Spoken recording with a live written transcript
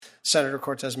Senator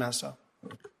Cortez Masto.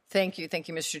 Thank you,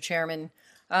 Mr. Chairman.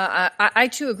 I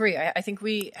too agree. I think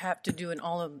we have to do an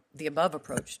all of the above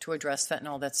approach to address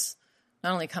fentanyl that's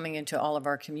not only coming into all of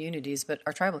our communities, but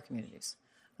our tribal communities,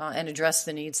 and address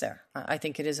the needs there. I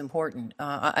think it is important.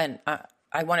 And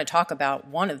I want to talk about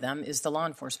one of them is the law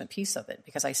enforcement piece of it,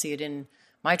 because I see it in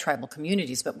my tribal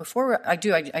communities. But before I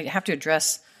do, I have to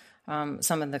address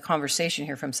some of the conversation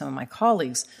here from some of my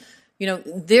colleagues. You know,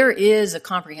 there is a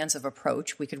comprehensive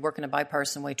approach. We could work in a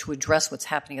bipartisan way to address what's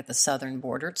happening at the southern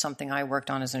border. It's something I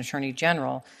worked on as an attorney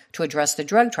general to address the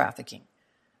drug trafficking.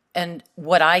 And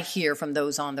what I hear from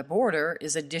those on the border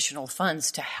is additional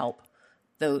funds to help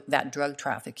that drug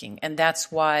trafficking. And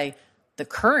that's why the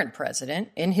current president,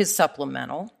 in his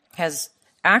supplemental, has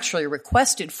actually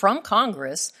requested from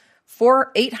Congress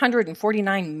for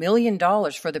 $849 million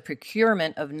for the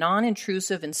procurement of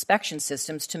non-intrusive inspection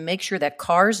systems to make sure that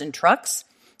cars and trucks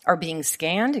are being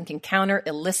scanned and can counter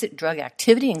illicit drug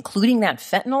activity, including that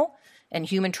fentanyl and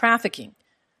human trafficking.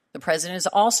 The president is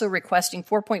also requesting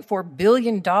 $4.4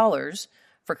 billion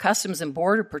for Customs and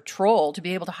Border Patrol to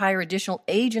be able to hire additional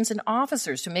agents and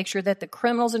officers to make sure that the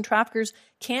criminals and traffickers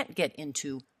can't get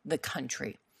into the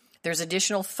country. There's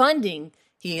additional funding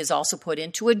he has also put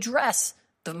in to address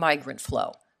the migrant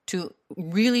flow, to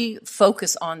really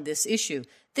focus on this issue.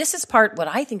 This is what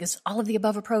I think is all of the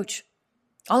above approach.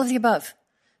 All of the above.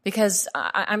 Because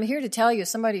I'm here to tell you,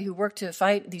 as somebody who worked to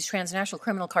fight these transnational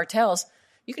criminal cartels,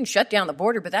 you can shut down the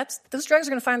border, but those drugs are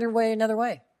going to find their way another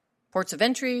way. Ports of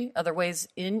entry, other ways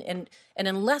in. And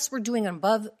unless we're doing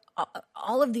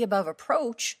all of the above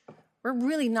approach, we're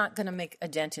really not going to make a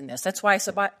dent in this. That's why I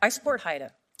support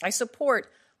HIDTA. I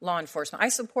support law enforcement. I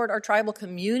support our tribal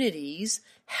communities,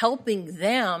 helping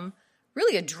them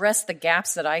really address the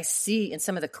gaps that I see in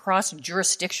some of the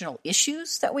cross-jurisdictional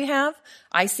issues that we have.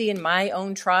 I see in my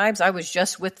own tribes. I was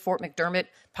just with Fort McDermott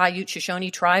Paiute Shoshone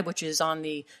tribe, which is on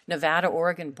the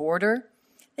Nevada-Oregon border.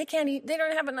 They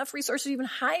don't have enough resources to even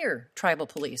hire tribal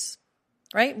police,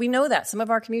 right? We know that. Some of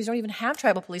our communities don't even have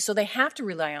tribal police, so they have to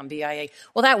rely on BIA.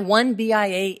 Well, that one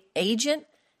BIA agent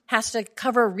has to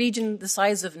cover a region the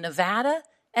size of Nevada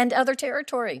and other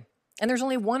territory. And there's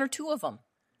only one or two of them,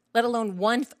 let alone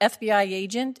one FBI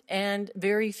agent and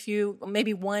very few,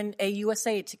 maybe one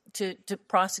AUSA to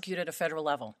prosecute at a federal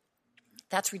level.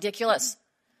 That's ridiculous.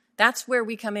 That's where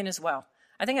we come in as well.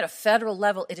 I think at a federal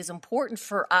level, it is important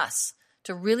for us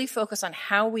to really focus on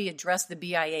how we address the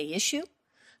BIA issue,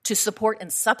 to support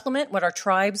and supplement what our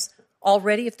tribes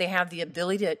already, if they have the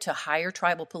ability to hire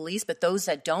tribal police, but those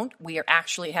that don't, we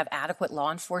actually have adequate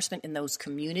law enforcement in those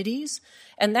communities.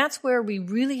 And that's where we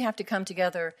really have to come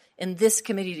together in this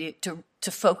committee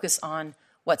to focus on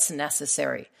what's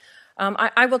necessary.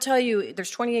 I will tell you,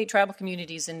 there's 28 tribal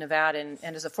communities in Nevada,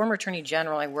 and as a former attorney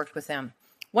general, I worked with them.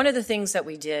 One of the things that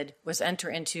we did was enter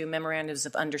into memorandums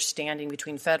of understanding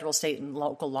between federal, state, and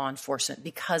local law enforcement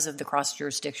because of the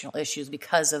cross-jurisdictional issues,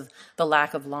 because of the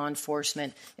lack of law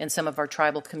enforcement in some of our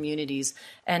tribal communities.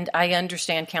 And I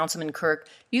understand, Councilman Kirk,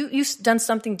 you've done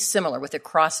something similar with the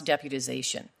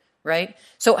cross-deputization, right?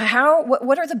 So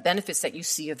what are the benefits that you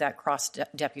see of that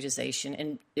cross-deputization?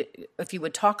 And if you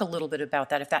would talk a little bit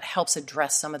about that, if that helps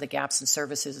address some of the gaps in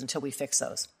services until we fix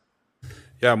those.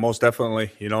 Yeah, most definitely.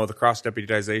 You know, the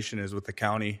cross-deputization is with the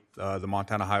county, the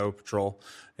Montana Highway Patrol,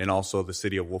 and also the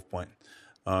city of Wolf Point.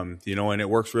 You know, and it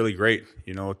works really great,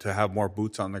 you know, to have more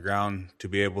boots on the ground, to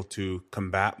be able to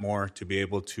combat more, to be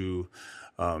able to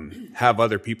have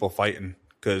other people fighting.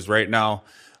 Because right now,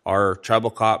 our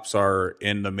tribal cops are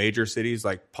in the major cities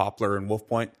like Poplar and Wolf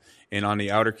Point. And on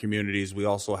the outer communities, we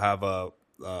also have a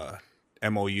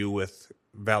MOU with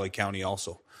Valley County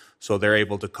also. So they're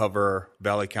able to cover,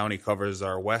 Valley County covers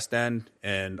our west end,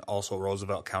 and also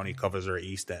Roosevelt County covers our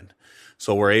east end.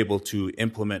 So we're able to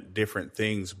implement different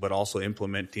things, but also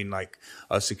implementing like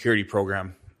a security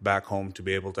program back home to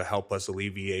be able to help us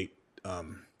alleviate,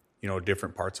 you know,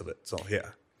 different parts of it. So, yeah.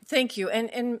 Thank you.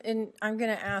 And I'm going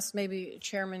to ask maybe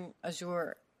Chairman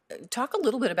Azure, talk a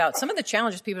little bit about some of the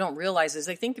challenges people don't realize is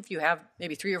they think if you have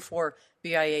maybe 3 or 4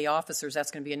 BIA officers, that's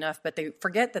going to be enough, but they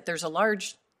forget that there's a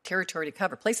large territory to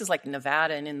cover. Places like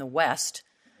Nevada and in the West,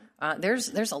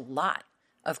 there's a lot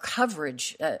of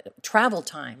coverage, travel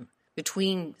time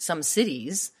between some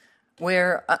cities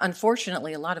where,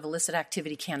 unfortunately, a lot of illicit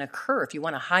activity can occur. If you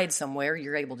want to hide somewhere,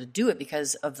 you're able to do it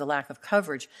because of the lack of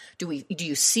coverage. Do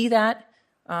you see that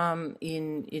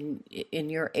in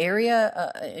your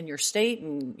area, in your state,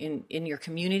 and in your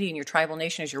community, in your tribal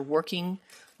nation as you're working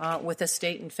with the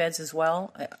state and feds as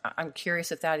well? I'm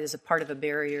curious if that is a part of a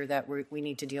barrier that we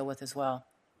need to deal with as well.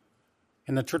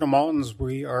 In the Turtle Mountains,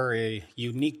 we are a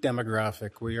unique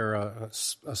demographic. We are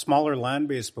a smaller land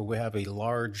base, but we have a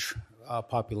large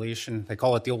population. They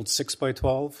call it the old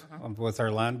 6x12 with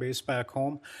our land base back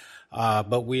home.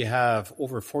 But we have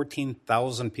over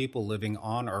 14,000 people living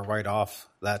on or right off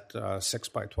that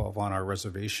 6x12 on our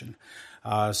reservation.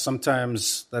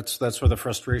 Sometimes that's where the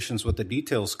frustrations with the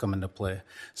details come into play.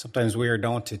 Sometimes we are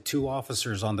down to 2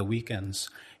 officers on the weekends.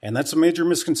 And that's a major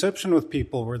misconception with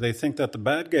people where they think that the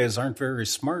bad guys aren't very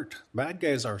smart. Bad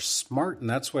guys are smart, and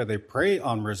that's why they prey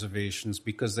on reservations,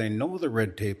 because they know the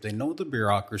red tape, they know the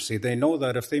bureaucracy, they know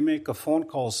that if they make a phone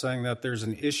call saying that there's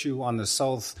an issue on the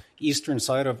southeastern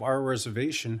side of our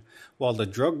reservation, while the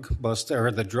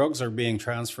drugs are being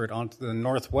transferred onto the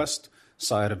northwest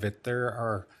side of it, there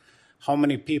are how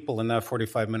many people in that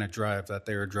 45-minute drive that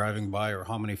they are driving by, or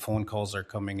how many phone calls are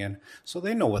coming in. So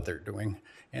they know what they're doing.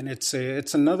 And it's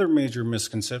another major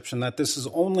misconception that this is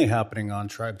only happening on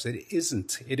tribes. It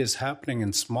isn't. It is happening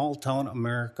in small-town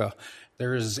America.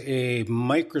 There is a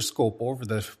microscope over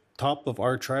the top of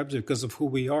our tribes because of who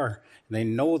we are. And they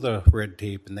know the red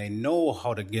tape, and they know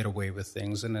how to get away with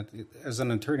things. And as an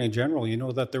attorney general, you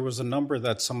know that there was a number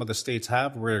that some of the states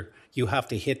have where you have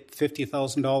to hit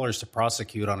 $50,000 to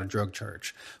prosecute on a drug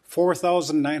charge.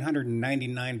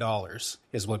 $4,999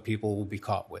 is what people will be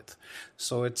caught with.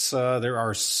 So there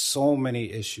are so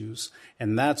many issues,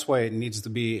 and that's why it needs to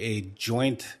be a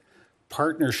joint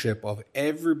partnership of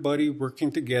everybody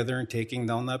working together and taking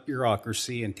down that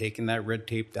bureaucracy and taking that red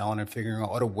tape down and figuring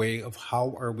out a way of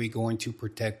how are we going to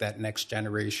protect that next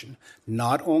generation.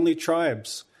 Not only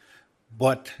tribes,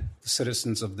 but the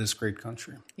citizens of this great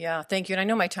country. Yeah, thank you. And I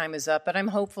know my time is up, but I'm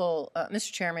hopeful,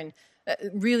 Mr. Chairman,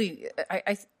 really,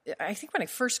 I think when I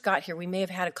first got here, we may have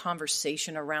had a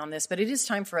conversation around this, but it is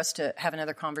time for us to have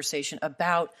another conversation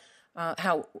about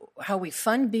how we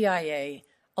fund BIA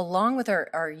along with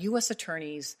our U.S.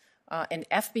 attorneys and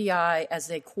FBI as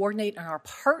they coordinate and our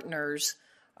partners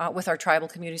with our tribal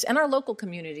communities and our local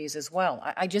communities as well.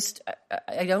 I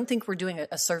don't think we're doing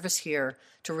a service here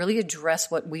to really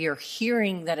address what we are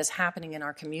hearing that is happening in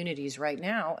our communities right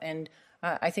now. And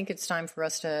I think it's time for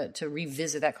us to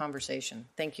revisit that conversation.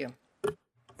 Thank you.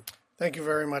 Thank you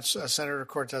very much, Senator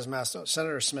Cortez Masto.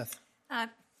 Senator Smith.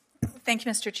 Thank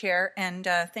you, Mr. Chair, and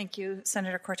thank you,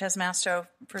 Senator Cortez Masto,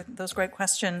 for those great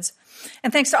questions.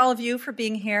 And thanks to all of you for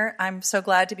being here. I'm so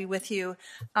glad to be with you.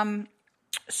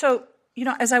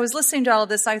 As I was listening to all of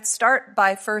this, I'd start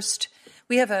by first,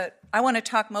 I want to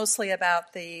talk mostly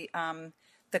about the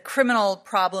criminal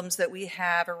problems that we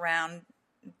have around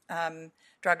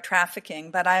drug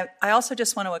trafficking, but I also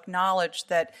just want to acknowledge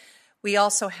that we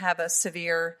also have a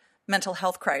severe mental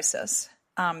health crisis.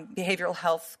 Behavioral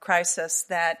health crisis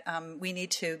that we need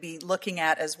to be looking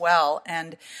at as well.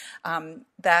 And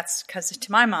that's because,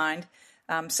 to my mind,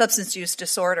 substance use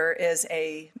disorder is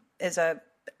a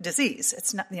disease.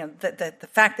 It's not, the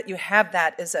fact that you have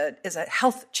that is a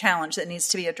health challenge that needs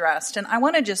to be addressed. And I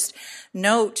want to just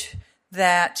note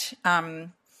that,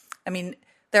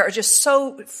 there are just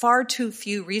so far too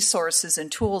few resources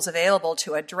and tools available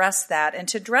to address that, and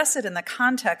to address it in the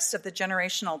context of the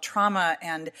generational trauma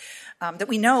and that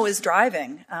we know is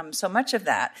driving so much of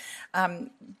that.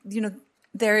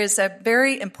 There is a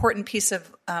very important piece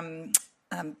of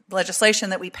legislation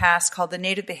that we passed called the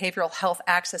Native Behavioral Health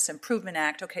Access Improvement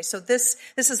Act. Okay, so this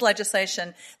is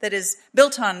legislation that is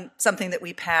built on something that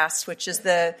we passed, which is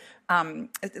the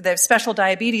Special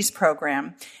Diabetes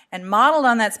Program. And modeled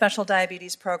on that Special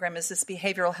Diabetes Program is this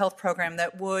behavioral health program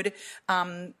that would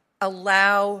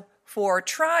allow for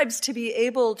tribes to be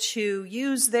able to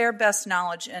use their best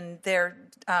knowledge and their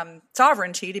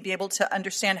sovereignty to be able to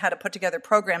understand how to put together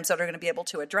programs that are going to be able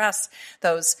to address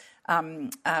those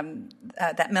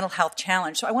that mental health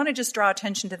challenge. So I want to just draw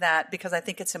attention to that because I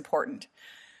think it's important.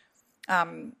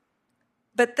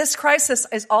 But this crisis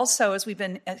is also, as we've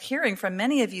been hearing from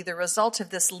many of you, the result of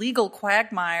this legal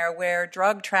quagmire where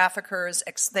drug traffickers,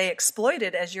 they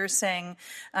exploited, as you're saying,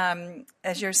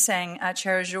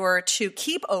 Chair Jour, to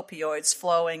keep opioids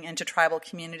flowing into tribal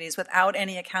communities without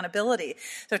any accountability.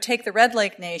 So take the Red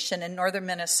Lake Nation in northern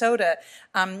Minnesota.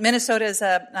 Minnesota is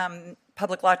a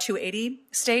Public Law 280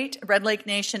 state. Red Lake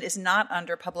Nation is not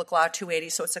under Public Law 280,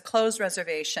 so it's a closed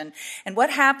reservation. And what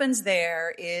happens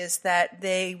there is that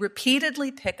they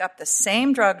repeatedly pick up the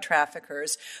same drug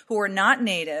traffickers who are not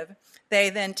native.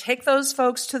 They then take those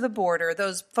folks to the border.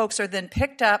 Those folks are then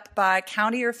picked up by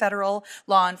county or federal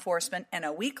law enforcement, and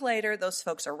a week later, those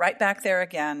folks are right back there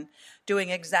again doing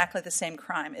exactly the same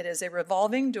crime. It is a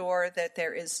revolving door that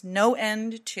there is no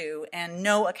end to and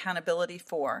no accountability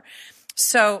for.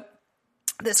 So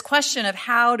this question of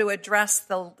how to address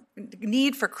the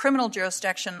need for criminal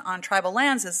jurisdiction on tribal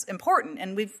lands is important,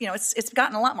 and it's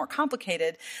gotten a lot more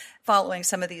complicated following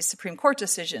some of these Supreme Court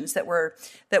decisions that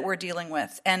we're dealing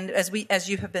with. And as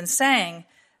you have been saying,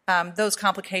 those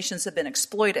complications have been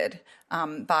exploited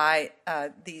by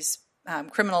these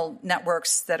criminal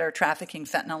networks that are trafficking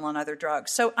fentanyl and other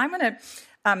drugs. So I'm going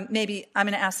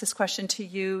to ask this question to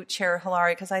you, Chair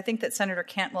Hilary, because I think that Senator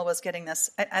Cantwell was getting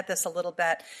at this a little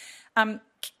bit.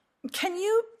 Can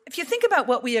you, if you think about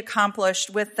what we accomplished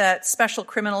with that special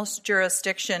criminal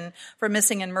jurisdiction for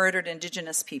missing and murdered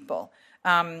Indigenous people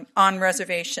on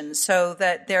reservations, so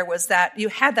that you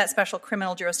had that special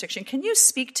criminal jurisdiction, can you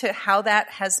speak to how that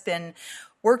has been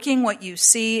working, what you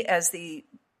see as the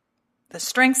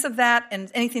strengths of that, and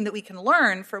anything that we can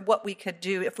learn for what we could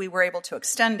do if we were able to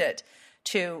extend it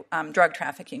to drug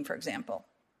trafficking, for example?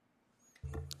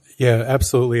 Yeah,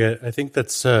 absolutely. I think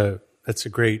that's a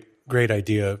great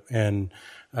idea, and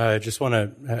I just want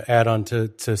to add on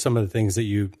to some of the things that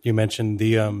you mentioned.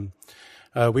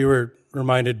 We were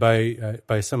reminded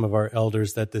by some of our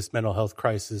elders that this mental health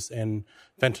crisis and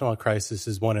fentanyl crisis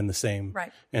is one and the same.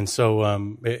 Right. And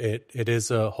so it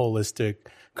is a holistic,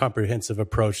 comprehensive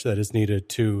approach that is needed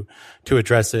to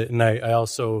address it. And I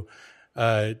also,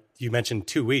 you mentioned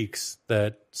 2 weeks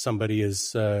that somebody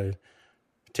is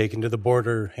taken to the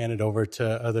border, handed over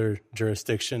to other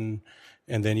jurisdiction,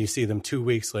 and then you see them 2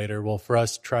 weeks later. Well, for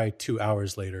us, try 2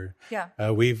 hours later. Yeah.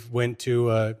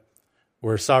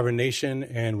 We're a sovereign nation,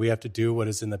 and we have to do what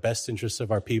is in the best interest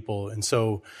of our people. And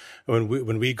so when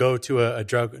we go to a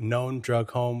known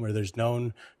drug home where there's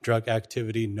known drug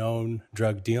activity, known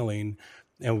drug dealing,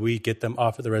 and we get them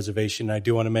off of the reservation, I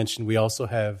do want to mention we also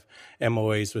have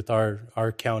MOAs with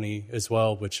our county as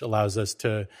well, which allows us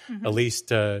to at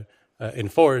least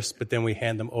enforce, but then we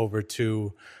hand them over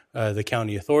to the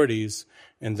county authorities.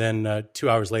 And then 2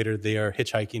 hours later, they are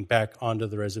hitchhiking back onto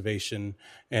the reservation,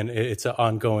 and it's an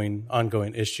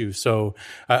ongoing issue. So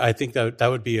I think that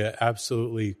would be an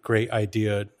absolutely great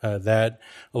idea. That,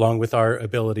 along with our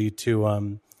ability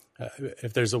to,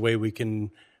 if there's a way we can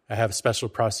have special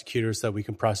prosecutors that we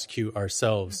can prosecute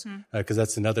ourselves, because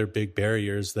that's another big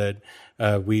barrier is that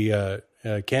we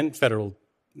can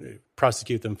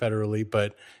prosecute them federally,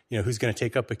 but who's going to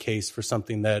take up a case for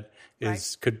something that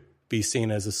could be seen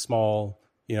as a small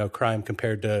crime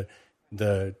compared to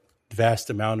the vast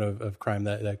amount of crime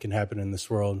that can happen in this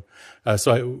world.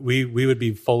 So we would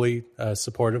be fully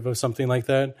supportive of something like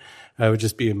that. It would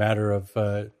just be a matter of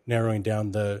narrowing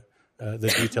down the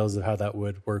details of how that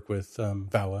would work with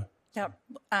VAWA. Yeah,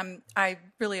 I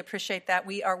really appreciate that.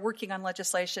 We are working on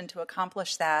legislation to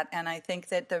accomplish that, and I think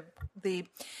that the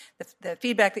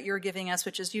feedback that you're giving us,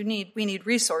 which is we need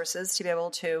resources to be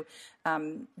able to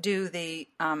do the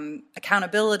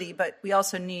accountability, but we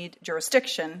also need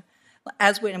jurisdiction.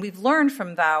 And we've learned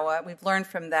from VAWA, we've learned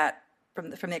from that from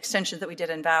the extensions that we did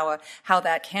in VAWA how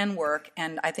that can work,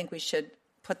 and I think we should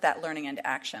put that learning into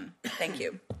action. Thank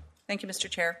you. Thank you, Mr.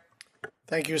 Chair.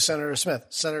 Thank you, Senator Smith.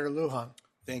 Senator Lujan.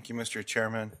 Thank you, Mr.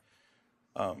 Chairman.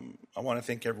 I want to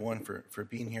thank everyone for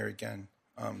being here again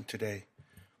today.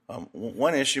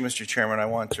 One issue, Mr. Chairman, I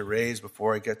want to raise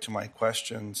before I get to my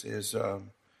questions is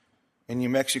in New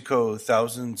Mexico,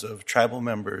 thousands of tribal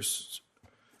members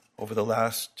over the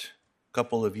last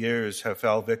couple of years have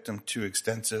fallen victim to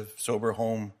extensive sober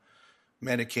home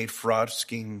Medicaid fraud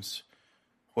schemes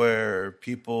where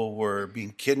people were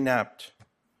being kidnapped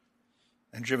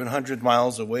and driven 100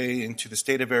 miles away into the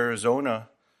state of Arizona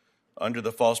under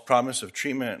the false promise of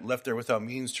treatment, left there without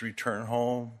means to return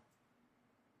home,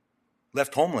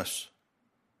 left homeless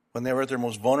when they were at their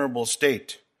most vulnerable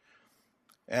state.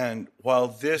 And while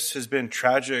this has been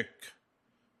tragic,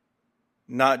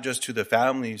 not just to the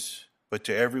families, but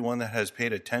to everyone that has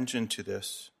paid attention to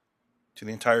this, to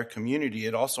the entire community,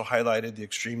 it also highlighted the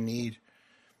extreme need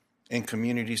in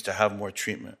communities to have more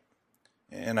treatment.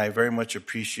 And I very much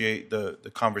appreciate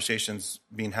the conversations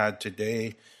being had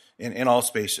today in all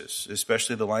spaces,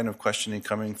 especially the line of questioning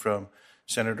coming from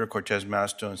Senator Cortez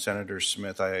Masto and Senator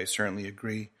Smith. I certainly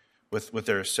agree with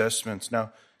their assessments.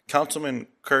 Now, Councilman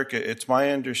Kirk, it's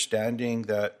my understanding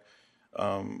that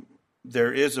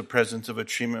there is a presence of a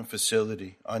treatment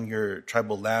facility on your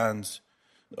tribal lands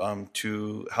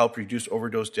to help reduce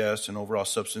overdose deaths and overall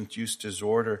substance use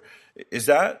disorder. Is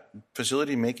that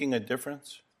facility making a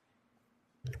difference?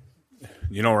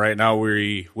 Right now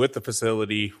with the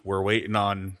facility, we're waiting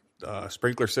on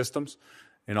sprinkler systems,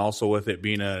 and also with it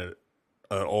being an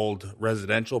old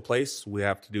residential place, we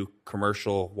have to do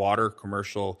commercial water,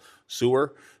 commercial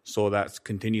sewer, so that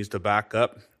continues to back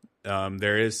up.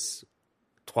 There is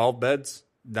 12 beds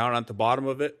down at the bottom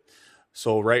of it.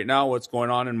 So right now, what's going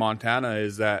on in Montana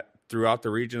is that throughout the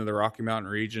region of the Rocky Mountain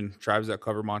region, tribes that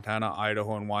cover Montana,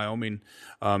 Idaho, and Wyoming,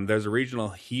 there's a regional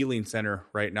healing center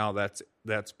right now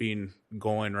that's being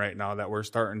going right now that we're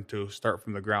starting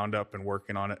from the ground up and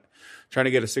working on it, trying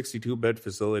to get a 62-bed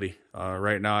facility.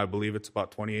 Right now, I believe it's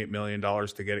about $28 million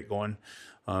to get it going,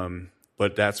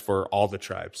 but that's for all the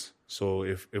tribes. So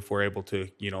if we're able to,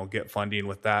 get funding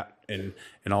with that and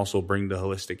also bring the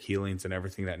holistic healings and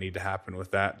everything that need to happen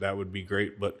with that would be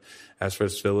great. But as for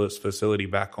this facility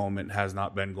back home, it has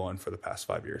not been going for the past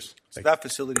 5 years. So that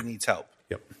facility needs help.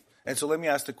 Yep. And so let me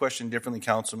ask the question differently,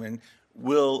 Councilman.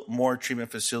 Will more treatment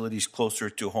facilities closer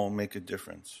to home make a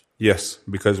difference? Yes,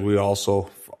 because we also,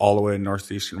 all the way in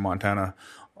northeastern Montana,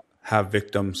 have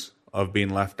victims of being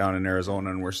left down in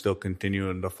Arizona, and we're still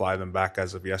continuing to fly them back.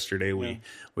 As of yesterday, we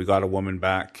got a woman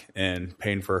back and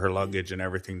paying for her luggage and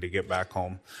everything to get back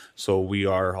home. So we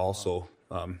are also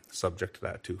subject to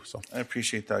that too. So I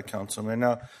appreciate that, Councilman.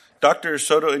 Now, Dr.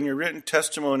 Soto, in your written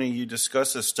testimony, you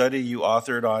discuss a study you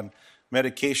authored on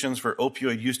medications for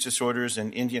opioid use disorders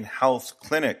in Indian health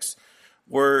clinics.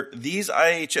 Were these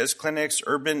IHS clinics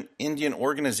urban Indian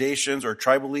organizations or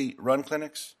tribally run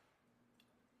clinics?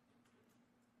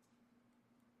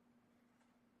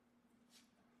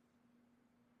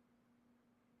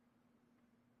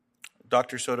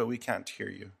 Dr. Soto, we can't hear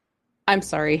you. I'm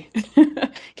sorry.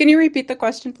 Can you repeat the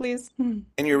question, please?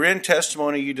 In your written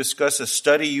testimony, you discuss a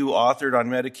study you authored on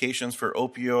medications for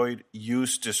opioid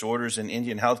use disorders in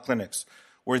Indian health clinics.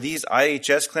 Were these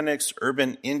IHS clinics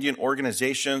urban Indian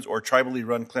organizations or tribally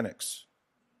run clinics?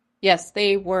 Yes,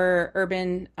 they were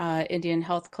urban Indian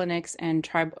health clinics and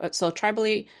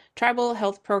tribal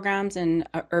health programs and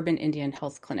urban Indian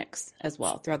health clinics as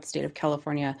well throughout the state of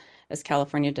California, as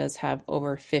California does have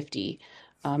over 50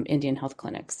 Indian health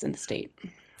clinics in the state.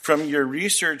 From your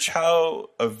research, how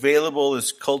available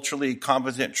is culturally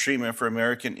competent treatment for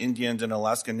American Indians and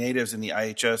Alaska Natives in the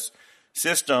IHS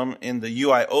system, in the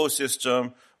UIO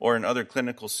system, or in other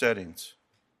clinical settings?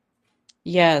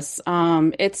 Yes,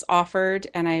 it's offered,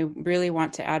 and I really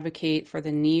want to advocate for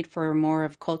the need for more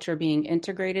of culture being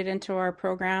integrated into our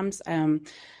programs.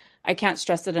 I can't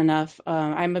stress it enough.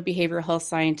 I'm a behavioral health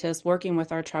scientist working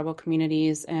with our tribal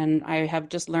communities, and I have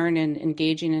just learned in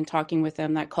engaging and talking with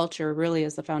them that culture really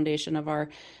is the foundation of our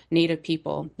Native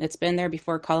people. It's been there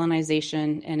before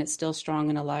colonization, and it's still strong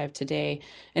and alive today.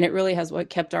 And it really has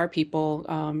what kept our people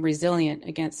resilient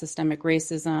against systemic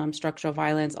racism, structural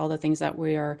violence, all the things that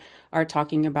we are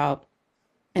talking about.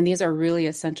 And these are really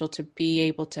essential to be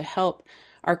able to help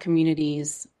our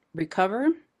communities recover.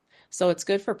 So it's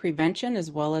good for prevention as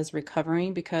well as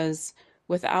recovering, because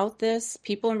without this,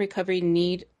 people in recovery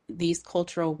need these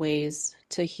cultural ways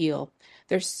to heal.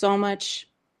 There's so much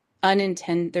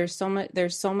there's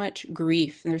so much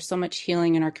grief, and there's so much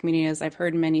healing in our community, as I've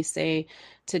heard many say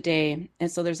today.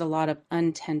 And so there's a lot of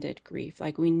untended grief.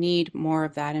 Like, we need more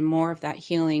of that and more of that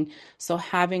healing. So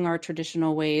having our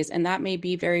traditional ways, and that may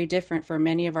be very different for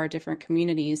many of our different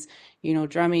communities,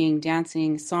 drumming,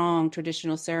 dancing, song,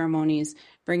 traditional ceremonies,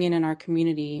 bringing in our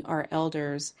community, our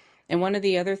elders. And one of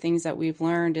the other things that we've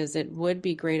learned is it would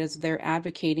be great as they're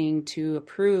advocating to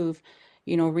approve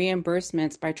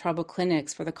reimbursements by tribal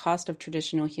clinics for the cost of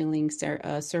traditional healing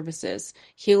services,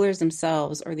 healers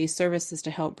themselves, or these services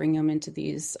to help bring them into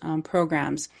these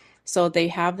programs. So they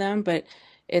have them, but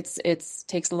it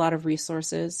takes a lot of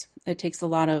resources. It takes a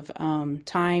lot of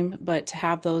time, but to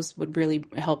have those would really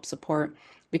help support,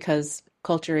 because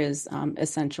culture is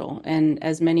essential. And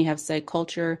as many have said,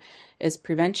 culture is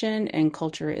prevention and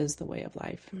culture is the way of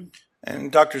life.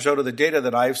 And Dr. Soto, the data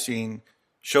that I've seen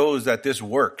shows that this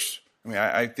works. I mean,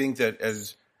 I think that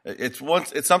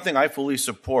it's something I fully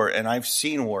support, and I've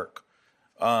seen work,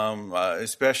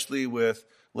 especially with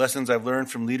lessons I've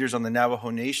learned from leaders on the Navajo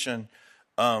Nation.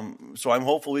 So I'm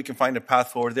hopeful we can find a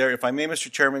path forward there. If I may,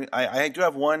 Mr. Chairman, I do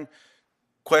have one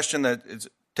question that is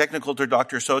technical to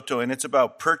Dr. Soto, and it's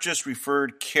about purchase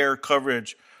referred care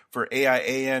coverage for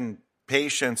AIAN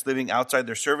patients living outside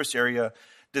their service area.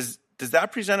 Does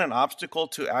that present an obstacle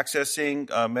to accessing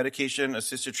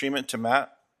medication-assisted treatment to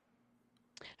Matt?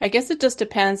 I guess it just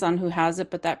depends on who has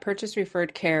it, but that purchase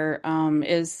referred care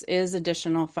is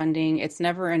additional funding. It's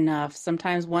never enough.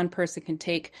 Sometimes one person can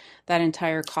take that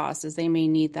entire cost, as they may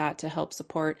need that to help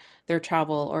support their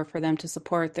travel, or for them to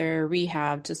support their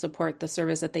rehab, to support the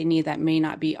service that they need that may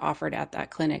not be offered at that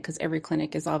clinic, because every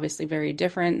clinic is obviously very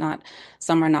different.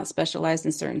 Some are not specialized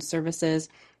in certain services.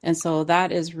 And so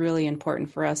that is really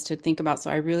important for us to think about.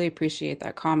 So I really appreciate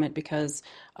that comment, because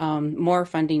more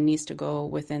funding needs to go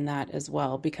within that as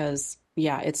well, because,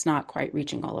 it's not quite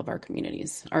reaching all of our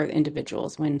communities, our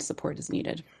individuals, when support is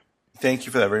needed. Thank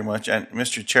you for that very much. And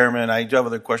Mr. Chairman, I do have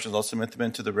other questions. I'll submit them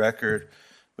into the record.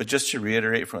 But just to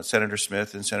reiterate from what Senator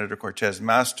Smith and Senator Cortez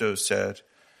Masto said,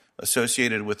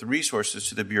 associated with the resources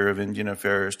to the Bureau of Indian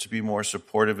Affairs to be more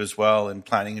supportive as well in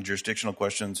planning and jurisdictional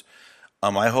questions,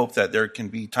 I hope that there can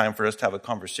be time for us to have a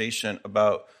conversation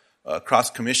about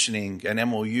cross-commissioning and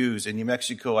MOUs. In New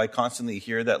Mexico, I constantly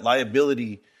hear that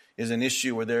liability is an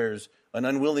issue where there's an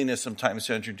unwillingness sometimes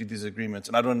to enter into these agreements,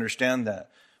 and I don't understand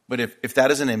that. But if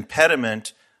that is an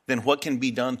impediment, then what can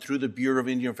be done through the Bureau of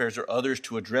Indian Affairs or others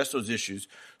to address those issues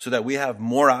so that we have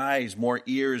more eyes, more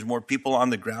ears, more people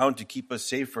on the ground to keep us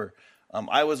safer?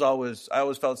 I always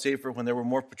felt safer when there were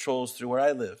more patrols through where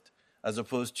I lived, as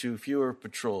opposed to fewer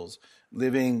patrols.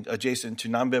 Living adjacent to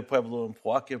Nambe Pueblo and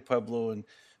Poake Pueblo and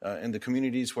in the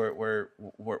communities where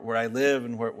I live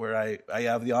and where I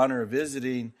have the honor of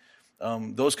visiting,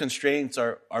 those constraints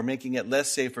are making it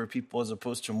less safe for people as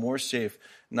opposed to more safe,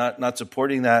 not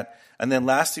supporting that. And then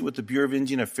lastly, with the Bureau of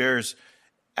Indian Affairs,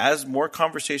 as more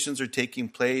conversations are taking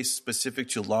place specific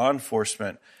to law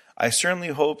enforcement, I certainly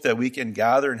hope that we can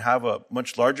gather and have a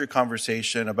much larger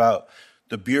conversation about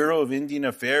the Bureau of Indian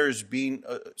Affairs being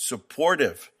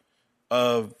supportive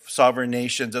of sovereign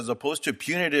nations as opposed to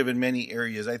punitive in many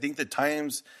areas. I think the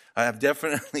times have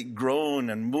definitely grown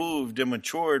and moved and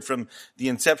matured from the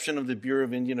inception of the Bureau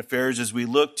of Indian Affairs as we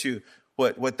look to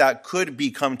what that could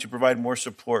become to provide more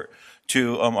support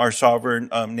to our sovereign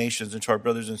nations and to our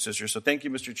brothers and sisters. So thank you,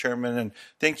 Mr. Chairman, and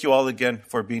thank you all again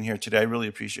for being here today. I really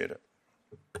appreciate it.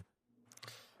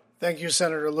 Thank you,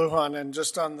 Senator Lujan. And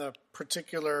just on the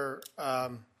particular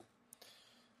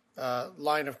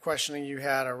line of questioning you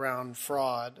had around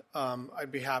fraud,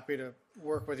 I'd be happy to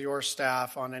work with your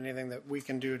staff on anything that we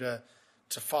can do to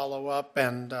follow up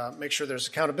and make sure there's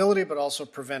accountability, but also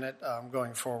prevent it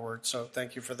going forward. So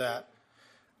thank you for that.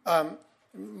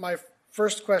 My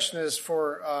first question is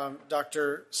for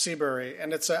Dr. Seabury,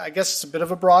 and I guess it's a bit of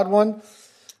a broad one.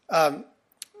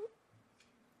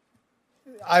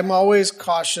 I'm always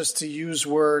cautious to use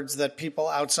words that people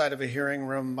outside of a hearing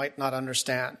room might not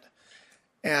understand.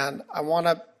 And I want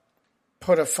to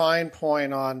put a fine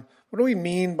point on what do we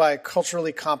mean by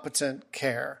culturally competent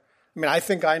care? I mean, I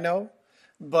think I know,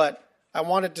 but I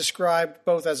want it described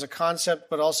both as a concept,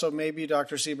 but also maybe,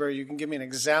 Dr. Seabury, you can give me an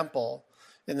example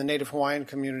in the Native Hawaiian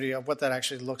community of what that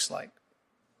actually looks like.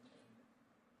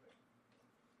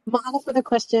 Mahalo for the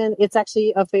question. It's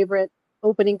actually a favorite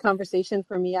opening conversation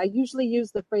for me. I usually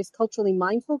use the phrase culturally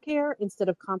mindful care instead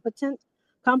of competent.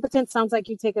 Competent sounds like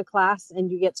you take a class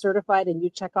and you get certified and you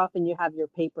check off and you have your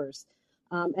papers.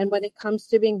 And when it comes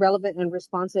to being relevant and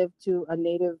responsive to a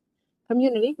Native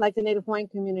community, like the Native Hawaiian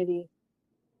community,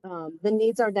 the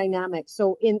needs are dynamic.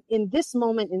 So in this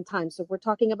moment in time, so we're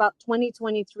talking about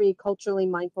 2023 culturally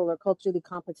mindful or culturally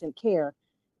competent care,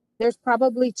 there's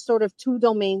probably sort of two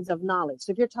domains of knowledge.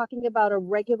 So if you're talking about a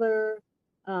regular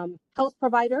health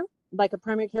provider, like a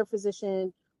primary care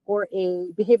physician or a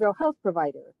behavioral health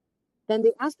provider, then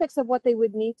the aspects of what they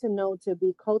would need to know to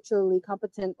be culturally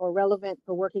competent or relevant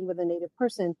for working with a Native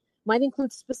person might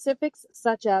include specifics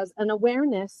such as an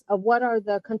awareness of what are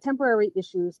the contemporary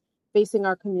issues facing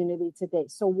our community today.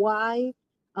 So why,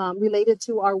 related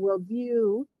to our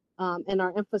worldview and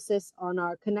our emphasis on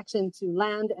our connection to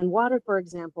land and water, for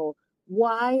example,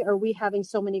 why are we having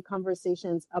so many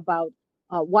conversations about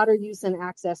water use and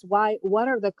access? What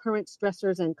are the current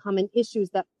stressors and common issues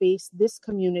that face this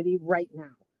community right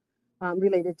now,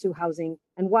 related to housing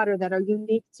and water that are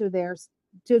unique to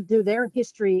their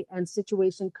history and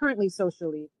situation currently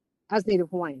socially as Native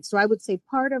Hawaiians? So I would say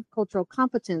part of cultural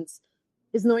competence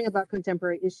is knowing about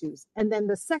contemporary issues. And then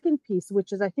the second piece,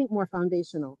 which is I think more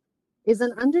foundational, is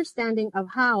an understanding of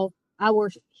how our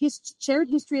shared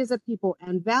history as a people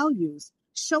and values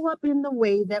show up in the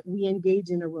way that we engage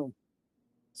in a room.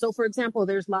 So for example,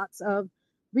 there's lots of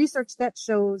research that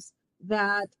shows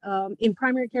that in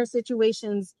primary care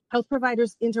situations, health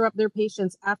providers interrupt their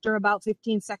patients after about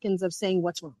 15 seconds of saying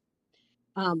what's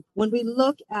wrong. When we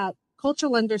look at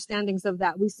cultural understandings of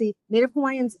that, we see Native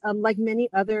Hawaiians, like many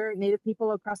other Native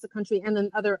people across the country and then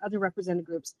other represented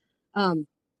groups,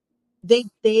 they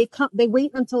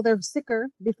wait until they're sicker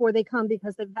before they come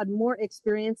because they've had more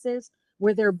experiences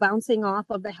where they're bouncing off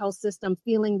of the health system,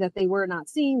 feeling that they were not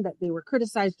seen, that they were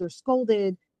criticized or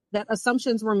scolded, that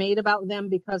assumptions were made about them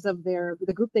because of the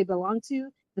group they belong to,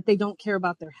 that they don't care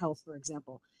about their health, for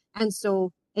example. And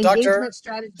so engagement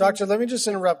strategy. Doctor, let me just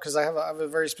interrupt because I have a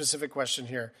very specific question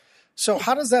here. So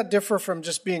how does that differ from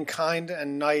just being kind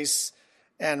and nice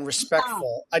and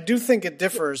respectful? I do think it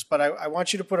differs, but I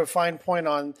want you to put a fine point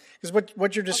on, because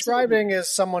what you're describing is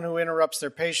someone who interrupts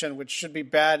their patient, which should be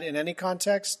bad in any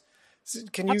context.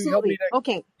 Can you help Absolutely. me?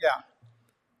 Okay. Yeah.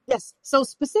 Yes. So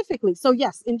specifically, so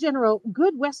yes, in general,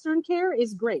 good Western care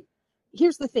is great.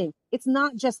 Here's the thing. It's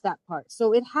not just that part.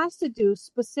 So it has to do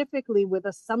specifically with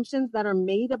assumptions that are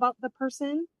made about the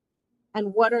person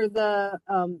and what are the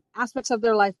aspects of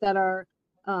their life that are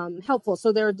helpful.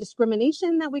 So there are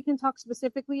discrimination that we can talk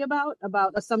specifically about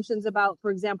assumptions about,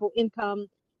 for example, income,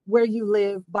 where you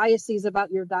live, biases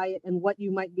about your diet and what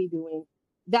you might be doing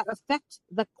that affect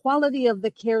the quality of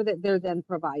the care that they're then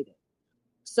provided.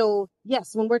 So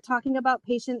yes, when we're talking about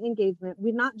patient engagement,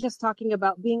 we're not just talking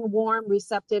about being warm,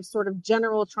 receptive, sort of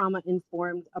general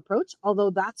trauma-informed approach,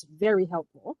 although that's very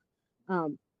helpful.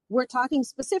 We're talking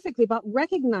specifically about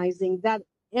recognizing that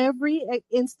every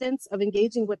instance of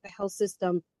engaging with the health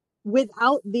system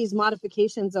without these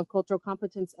modifications of cultural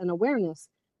competence and awareness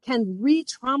can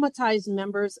re-traumatize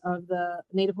members of the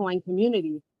Native Hawaiian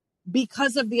community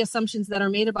because of the assumptions that are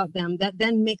made about them that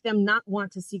then make them not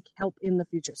want to seek help in the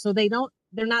future. So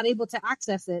they're not able to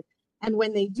access it. And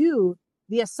when they do,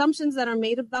 the assumptions that are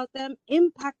made about them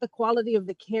impact the quality of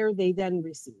the care they then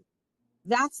receive.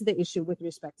 That's the issue with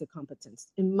respect to competence,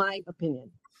 in my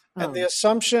opinion. And the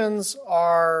assumptions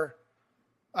are,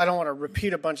 I don't want to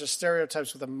repeat a bunch of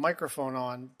stereotypes with a microphone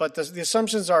on, but the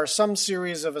assumptions are some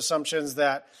series of assumptions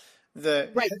that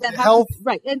that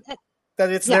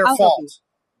it's their fault.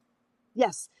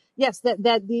 Yes,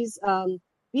 that these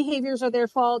behaviors are their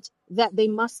fault, that they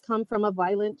must come from a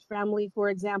violent family, for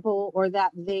example, or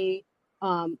that they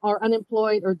are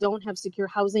unemployed or don't have secure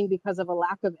housing because of a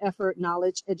lack of effort,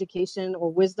 knowledge, education, or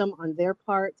wisdom on their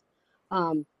part.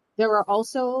 There are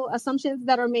also assumptions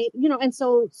that are made, and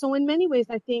so in many ways,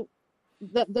 I think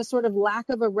the sort of lack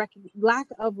of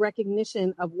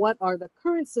recognition of what are the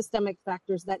current systemic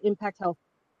factors that impact health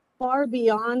far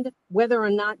beyond whether or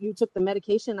not you took the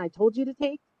medication I told you to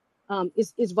take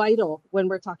is vital when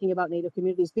we're talking about Native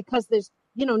communities, because there's,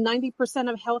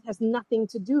 90% of health has nothing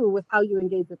to do with how you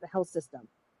engage with the health system.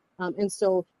 And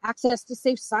so access to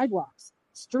safe sidewalks,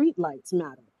 street lights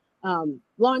matter.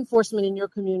 Law enforcement in your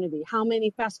community, how many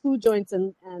fast food joints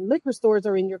and liquor stores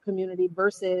are in your community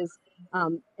versus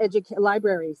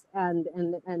libraries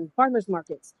and farmers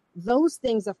markets. Those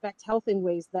things affect health in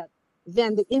ways that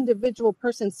then the individual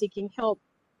person seeking help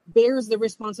bears the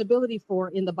responsibility for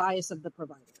in the bias of the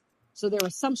provider. So their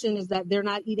assumption is that they're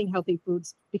not eating healthy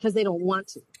foods because they don't want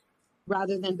to,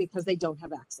 rather than because they don't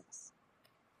have access.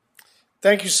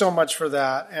 Thank you so much for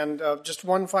that. And just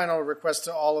one final request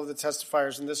to all of the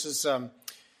testifiers, and this is,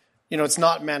 it's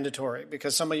not mandatory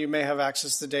because some of you may have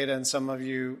access to data and some of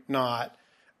you not.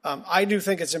 I do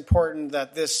think it's important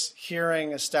that this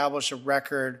hearing establish a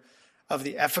record of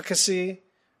the efficacy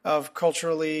of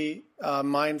culturally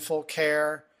mindful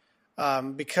care,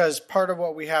 because part of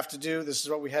what we have to do, this is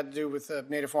what we had to do with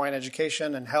Native Hawaiian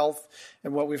education and health,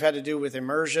 and what we've had to do with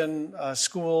immersion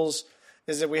schools,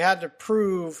 is that we had to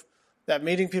prove that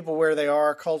meeting people where they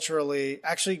are culturally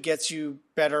actually gets you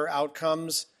better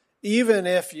outcomes, even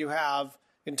if you have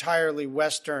entirely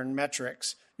Western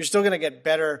metrics. You're still going to get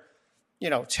better,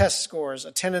 test scores,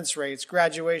 attendance rates,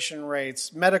 graduation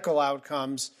rates, medical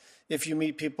outcomes if you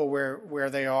meet people where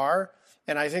they are.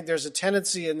 And I think there's a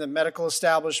tendency in the medical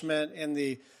establishment, in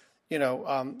the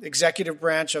executive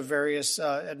branch of various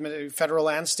federal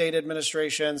and state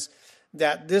administrations,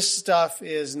 that this stuff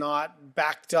is not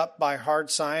backed up by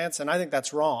hard science, and I think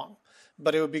that's wrong.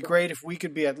 But it would be great if we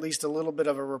could be at least a little bit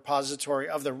of a repository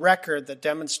of the record that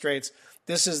demonstrates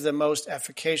this is the most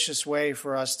efficacious way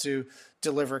for us to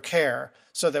deliver care,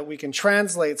 so that we can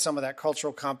translate some of that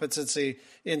cultural competency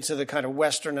into the kind of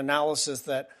Western analysis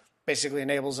that basically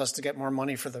enables us to get more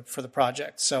money for the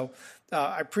project. So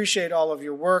I appreciate all of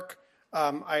your work.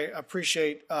 I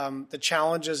appreciate the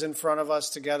challenges in front of us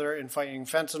together in fighting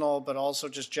fentanyl, but also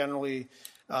just generally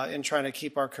in trying to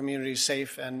keep our community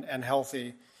safe and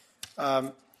healthy.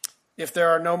 If there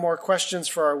are no more questions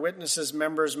for our witnesses,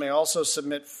 members may also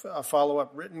submit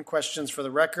follow-up written questions for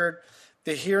the record.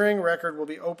 The hearing record will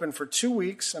be open for 2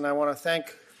 weeks, and I want to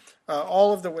thank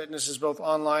all of the witnesses, both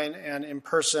online and in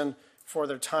person, for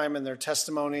their time and their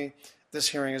testimony. This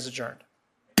hearing is adjourned.